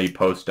definitely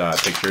post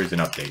pictures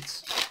and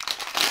updates.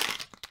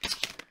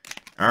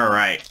 All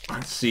right,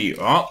 let's see.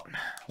 Oh,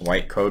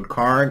 white code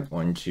card.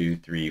 1, 2,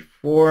 3,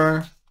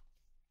 4.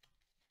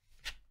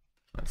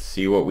 Let's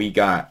see what we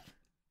got.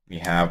 We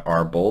have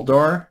our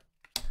Bulldor,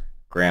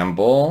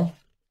 Grambull,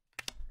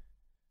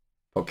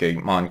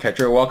 Pokemon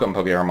Catcher. Welcome,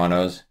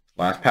 Pokehermanos.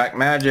 Last pack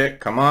magic,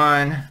 come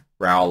on.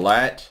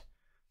 Rowlet,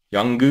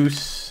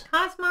 Yungoos,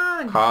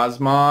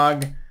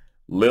 Cosmog,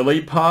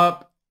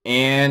 Lillipup,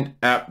 and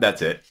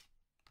that's it.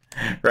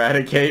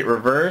 Raticate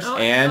Reverse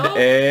and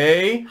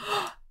a...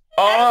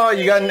 Oh,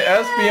 you got an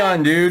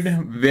Espeon, dude.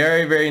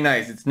 Very, very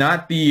nice. It's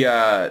not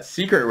the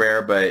secret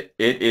rare, but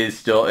it is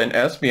still an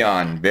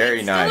Espeon.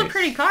 Very nice. Still a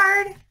pretty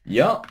card.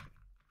 Yup.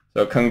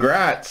 So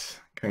congrats.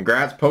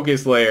 Congrats,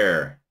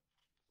 Pokeslayer.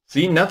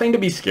 See, nothing to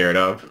be scared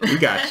of. We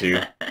got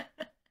you.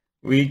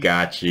 We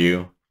got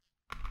you.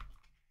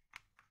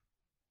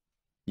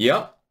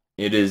 Yep.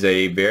 It is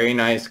a very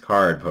nice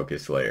card,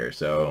 Pokeslayer.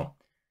 So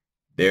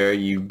there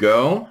you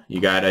go.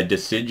 You got a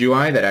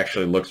Decidueye that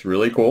actually looks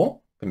really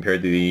cool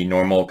compared to the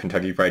normal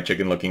Kentucky Fried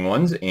Chicken looking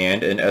ones,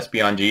 and an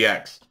Espeon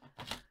GX.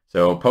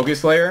 So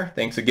Pokeslayer,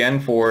 thanks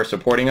again for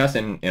supporting us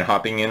and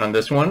hopping in on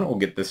this one. We'll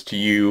get this to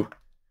you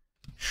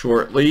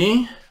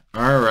shortly.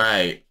 All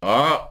right.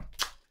 Oh,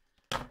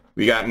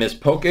 we got Miss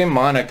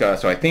Pokemonica.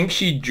 So I think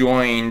she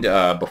joined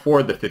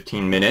before the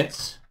 15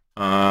 minutes.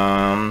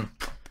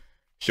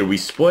 Should we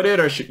split it,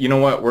 or you know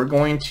what? We're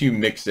going to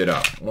mix it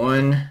up.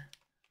 1,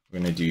 we're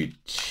going to do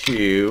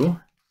 2.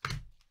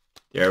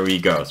 There we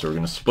go. So we're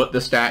going to split the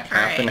stack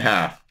half and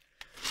half.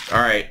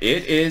 Alright,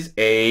 it is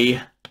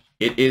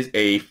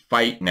a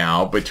fight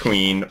now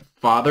between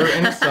Father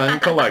and Son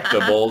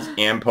Collectibles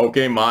and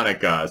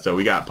Pokemonica. So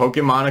we got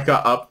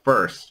Pokemonica up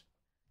first.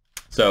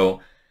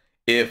 So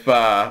if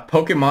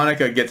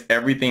Pokemonica gets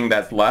everything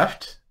that's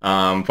left,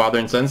 Father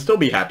and Son still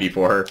be happy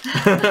for her.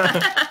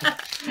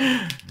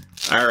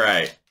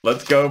 Alright,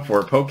 let's go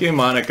for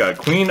Pokemonica,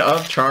 Queen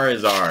of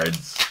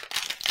Charizards.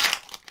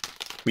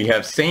 We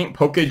have Saint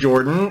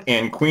Jordan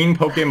and Queen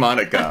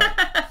Pokemonica.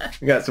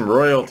 We got some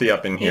royalty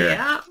up in here.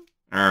 Yeah.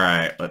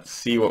 Alright, let's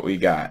see what we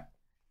got.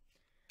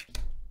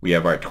 We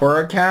have our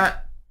Torracat,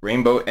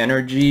 Rainbow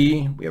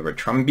Energy, we have our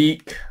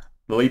Trumbeak,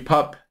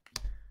 Lillipup,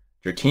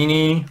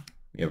 Dratini,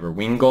 we have our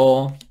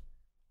Wingull,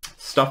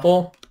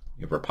 Stuffle,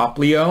 we have our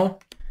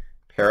Poplio,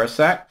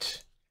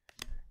 Parasect,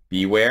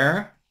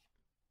 Beware.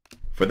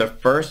 For the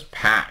first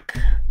pack.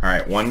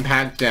 Alright, one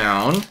pack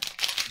down.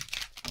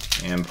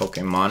 And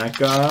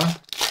Pokemonica.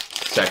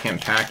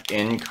 Second pack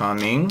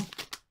incoming.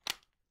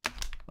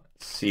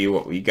 Let's see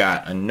what we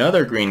got.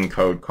 Another green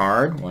code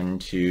card. 1,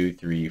 2,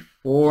 3,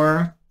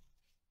 4.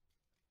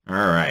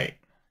 Alright.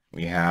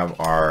 We have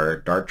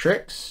our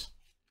Dartrix.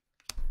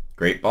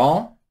 Great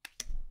Ball.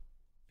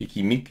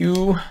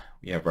 Pikimiku.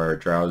 We have our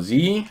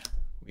Drowsy.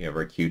 We have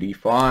our Cutie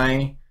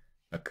Fly.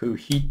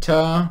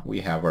 Akuhita.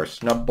 We have our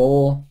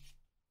Snubbull.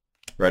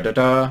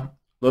 Rattata,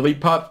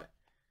 Lillipup,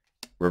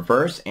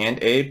 Reverse, and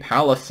a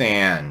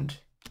Palisand.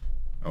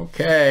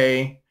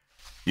 Okay.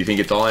 You think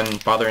it's all in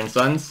Father and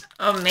Sons?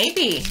 Oh,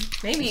 maybe.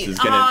 Maybe.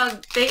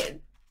 Gonna...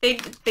 They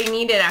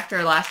need it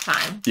after last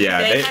time.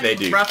 Yeah, they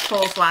do. Rough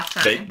pulls last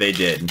time. They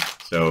did.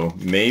 So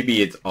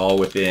maybe it's all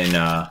within,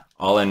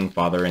 all in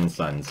Father and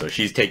Son. So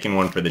she's taking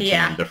one for the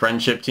team. The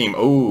friendship team.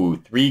 Ooh,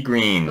 3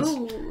 greens.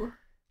 Ooh.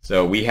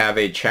 So we have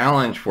a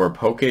challenge for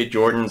Poke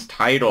Jordan's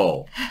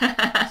title.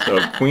 So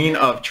Queen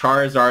of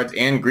Charizards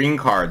and green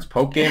cards,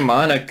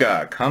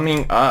 Pokemonica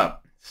coming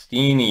up.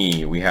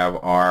 Steenie, we have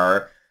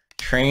our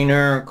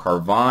trainer,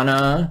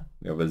 Carvana.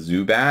 We have a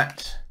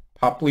Zubat,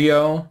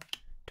 Poplio,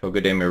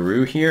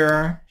 Togedemaru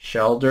here,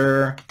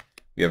 Shelder.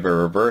 We have a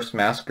Reverse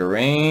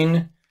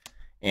Masquerain,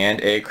 and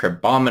a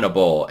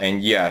Crabominable.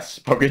 And yes,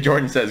 Poke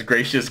Jordan says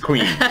Gracious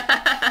Queen.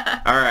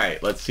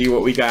 Alright, let's see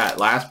what we got.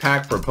 Last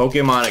pack for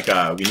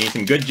Pokemonica. We need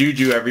some good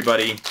juju,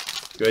 everybody.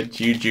 Good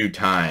juju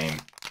time.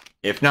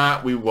 If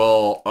not, we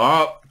will...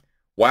 Oh,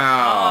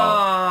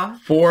 wow.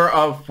 4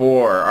 of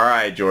 4.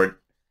 Alright,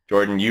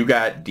 Jordan, you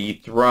got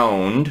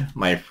dethroned,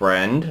 my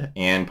friend.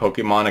 And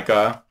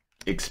Pokemonica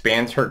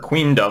expands her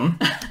queendom.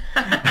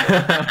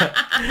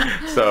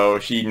 So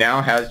she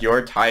now has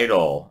your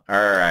title.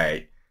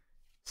 Alright.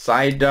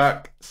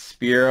 Psyduck,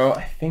 Spearow.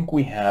 I think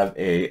we have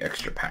a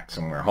extra pack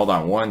somewhere. Hold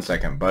on one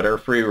second.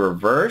 Butterfree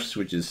Reverse,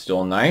 which is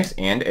still nice,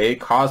 and a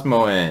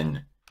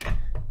Cosmoem.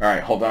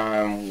 Alright, hold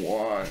on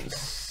one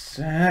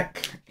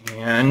sec.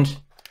 And,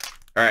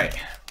 alright,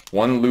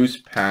 one loose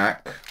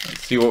pack.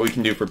 Let's see what we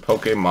can do for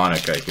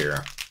Pokemonica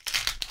here.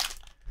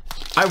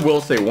 I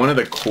will say one of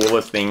the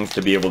coolest things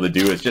to be able to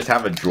do is just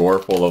have a drawer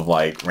full of,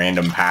 like,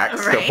 random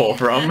packs to pull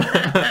from.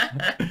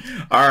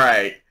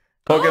 Alright.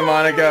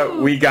 Pokemonica,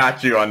 we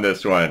got you on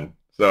this one.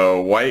 So,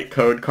 white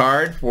code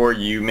card for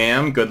you,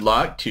 ma'am. Good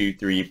luck. 2,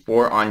 3,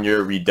 4 on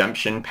your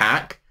redemption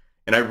pack.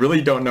 And I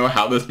really don't know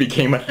how this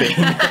became a thing.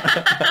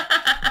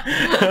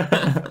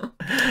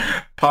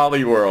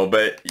 Poliwhirl,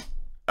 but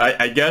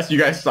I guess you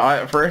guys saw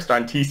it first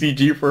on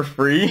TCG for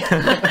free.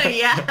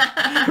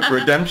 Yeah.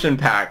 Redemption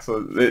pack.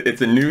 So,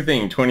 it's a new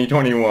thing,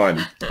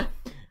 2021.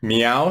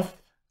 Meowth.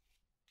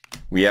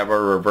 We have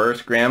our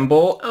reverse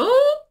Gramble. Ooh.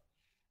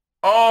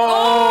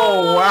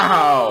 Oh,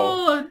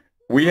 wow.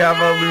 We have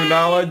a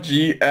Lunala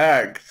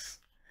GX.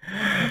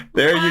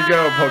 There you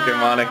go,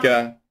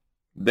 Pokemonica.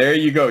 There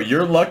you go.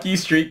 Your lucky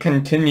streak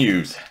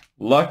continues.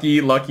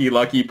 Lucky, lucky,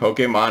 lucky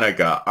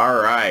Pokemonica. All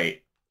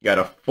right. You got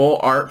a full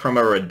art from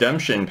a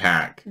redemption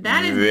pack.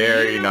 That is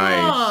very beautiful.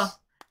 Nice.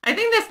 I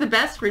think that's the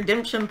best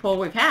redemption pull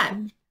we've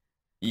had.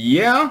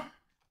 Yeah.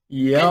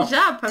 Yeah. Good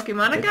job,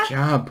 Pokemonica. Good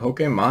job,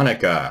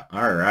 Pokemonica.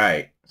 All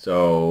right.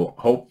 So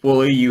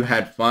hopefully you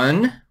had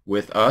fun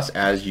with us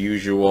as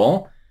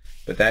usual,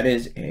 but that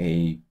is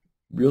a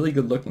really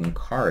good looking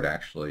card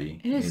actually.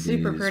 It is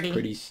super pretty.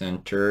 Pretty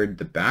centered.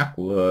 The back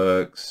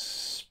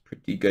looks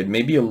pretty good.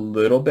 Maybe a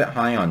little bit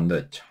high on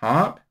the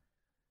top,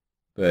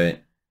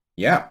 but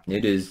yeah,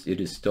 it is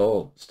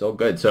still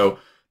good. So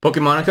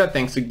Pokemonica,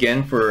 thanks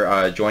again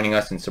for joining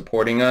us and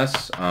supporting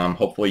us.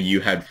 Hopefully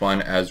you had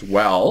fun as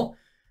well.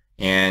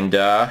 And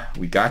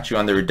we got you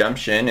on the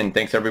redemption, and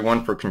thanks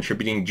everyone for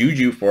contributing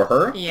Juju for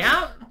her.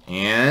 Yeah.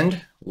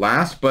 And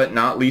last but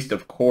not least,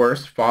 of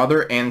course,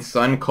 Father and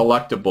Son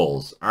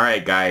Collectibles. All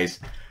right, guys.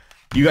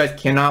 You guys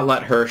cannot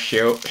let her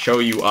show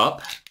you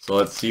up. So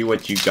let's see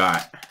what you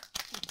got.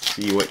 Let's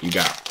see what you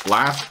got.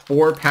 Last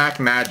 4-pack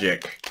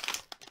magic.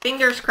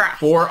 Fingers crossed.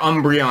 4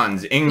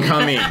 Umbreons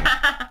incoming.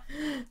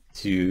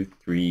 2,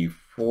 3,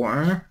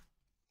 4.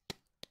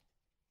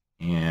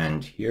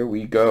 And here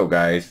we go,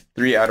 guys.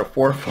 3 out of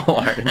 4 full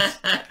arts.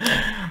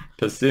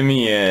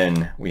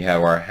 Passimian. We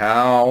have our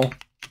Howl.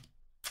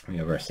 We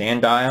have our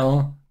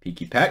Sandile.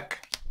 Peaky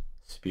Peck,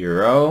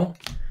 Spearow,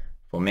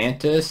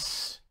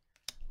 Fomantis,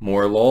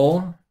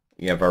 Morlul.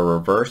 We have our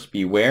reverse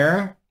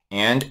Beware,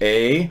 and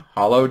a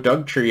holo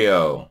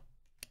Dugtrio.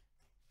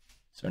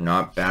 So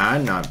not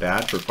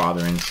bad for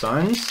father and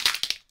sons.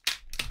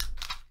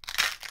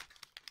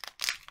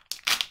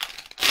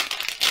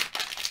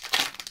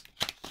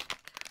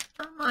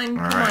 Come All on,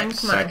 right,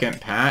 second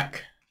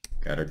pack.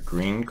 Got a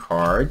green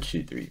card,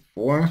 2, 3,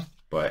 4,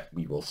 but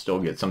we will still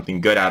get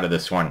something good out of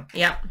this one.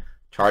 Yep.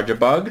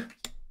 Charge-a-Bug,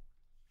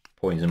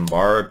 Poison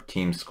Barb,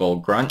 Team Skull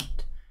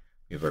Grunt.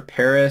 We have our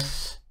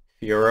Paris,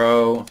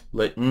 Fearow,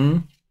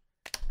 Litten,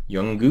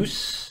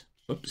 Yungoos.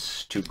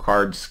 Oops,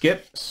 2-card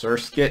skip,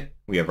 Surskit.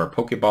 We have our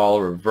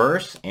Pokeball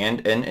Reverse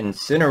and an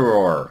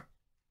Incineroar.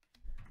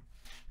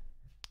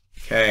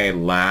 Okay,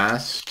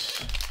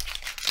 last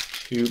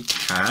 2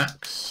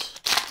 packs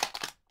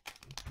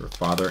for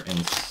father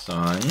and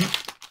son.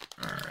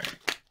 Alright.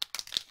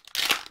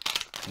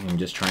 I'm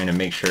just trying to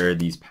make sure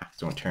these packs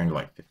don't turn to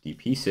like 50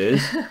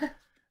 pieces.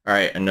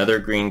 Alright, another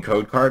green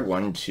code card.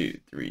 1, 2,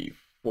 3,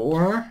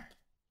 4.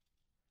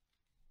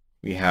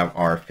 We have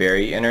our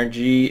Fairy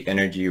Energy,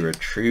 Energy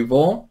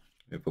Retrieval.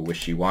 We have a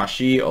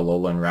Wishy-Washy,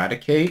 Alolan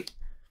Raticate.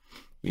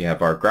 We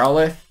have our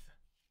Growlithe,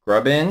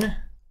 Grubbin,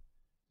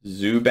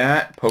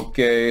 Zubat,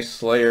 Poke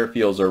Slayer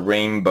feels a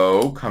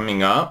rainbow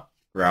coming up.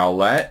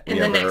 Growlette. In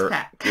the next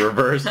pack.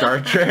 Reverse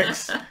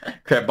Dartrix.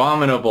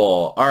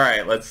 Crabominable.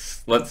 Alright,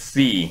 let's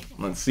see.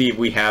 Let's see if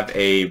we have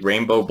a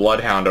Rainbow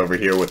Bloodhound over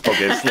here with Poke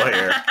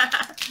Slayer.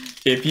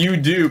 If you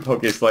do,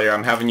 Poke Slayer,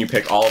 I'm having you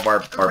pick all of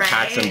our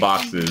packs and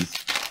boxes.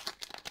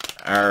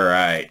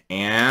 Alright,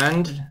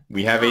 and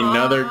we have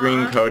another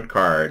green code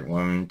card.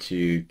 1,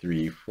 2,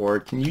 3, 4.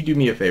 Can you do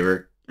me a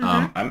favor?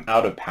 I'm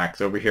out of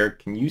packs over here.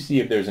 Can you see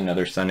if there's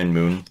another Sun and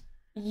Moon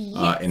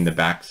in the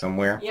back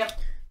somewhere? Yep.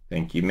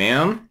 Thank you,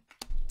 ma'am.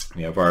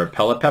 We have our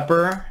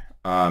Pelipepper,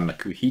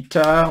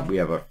 Makuhita. We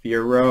have a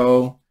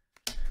Fearow.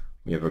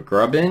 We have a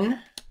Grubbin.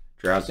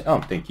 Drowsy.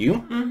 Oh, thank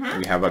you.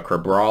 We have a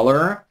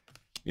Crabrawler.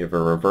 We have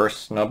a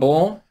Reverse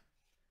Snubble.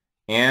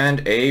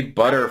 And a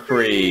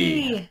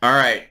Butterfree. All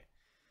right.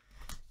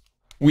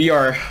 We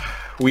are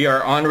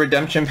on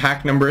redemption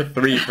pack number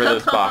 3 for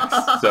this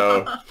box.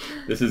 So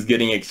this is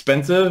getting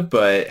expensive,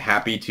 but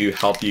happy to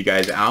help you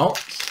guys out.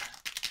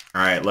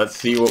 All right, let's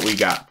see what we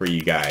got for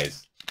you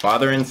guys.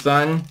 Father and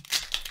son.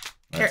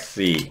 Let's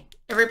see.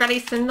 Everybody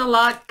send the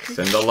luck.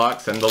 Send the luck,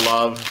 send the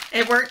love.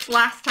 It worked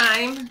last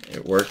time.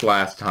 It worked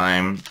last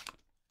time.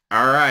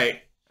 All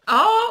right.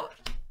 Oh,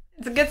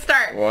 it's a good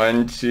start.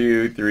 1,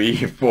 2, 3,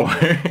 4.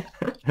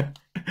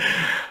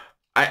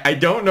 I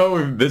don't know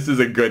if this is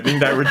a good thing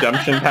that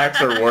redemption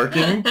packs are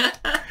working.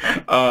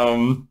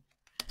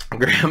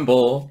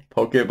 Gramble,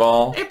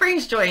 Pokeball. It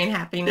brings joy and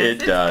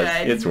happiness. It does.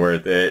 Good. It's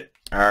worth it.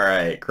 All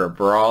right,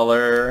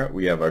 Crabrawler.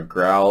 We have a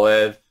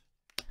Growlithe.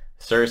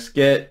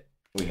 Surskit.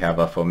 We have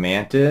a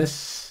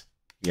Fomantis.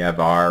 We have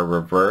our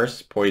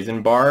reverse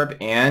Poison Barb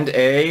and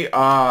a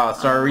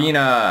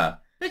Sarina.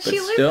 But she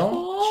looks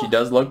cool. She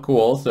does look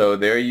cool. So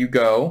there you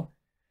go.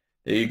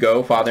 There you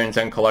go, father and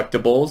son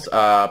collectibles.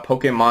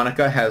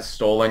 Pokemonica has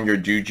stolen your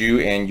Juju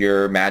and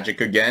your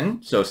Magic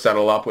again, so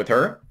settle up with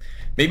her.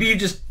 Maybe you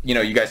just,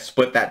 you guys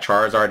split that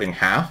Charizard in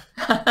half.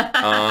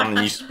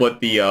 You split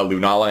the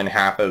Lunala in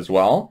half as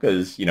well,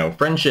 because,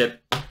 friendship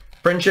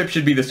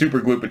should be the super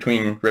glue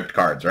between ripped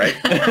cards, right?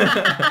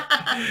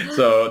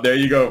 So there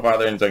you go,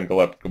 father and son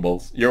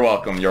collectibles. You're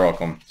welcome, you're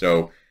welcome.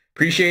 So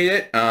appreciate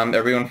it,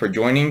 everyone, for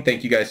joining.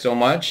 Thank you guys so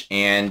much,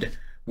 and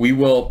we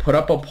will put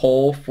up a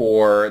poll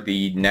for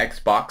the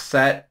next box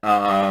set.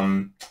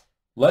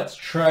 Let's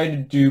try to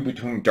do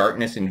between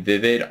Darkness and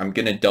Vivid. I'm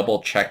going to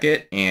double check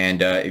it,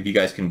 and if you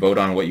guys can vote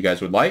on what you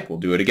guys would like, we'll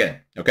do it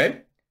again.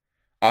 Okay?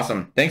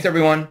 Awesome. Thanks,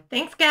 everyone.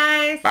 Thanks,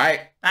 guys.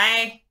 Bye.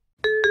 Bye.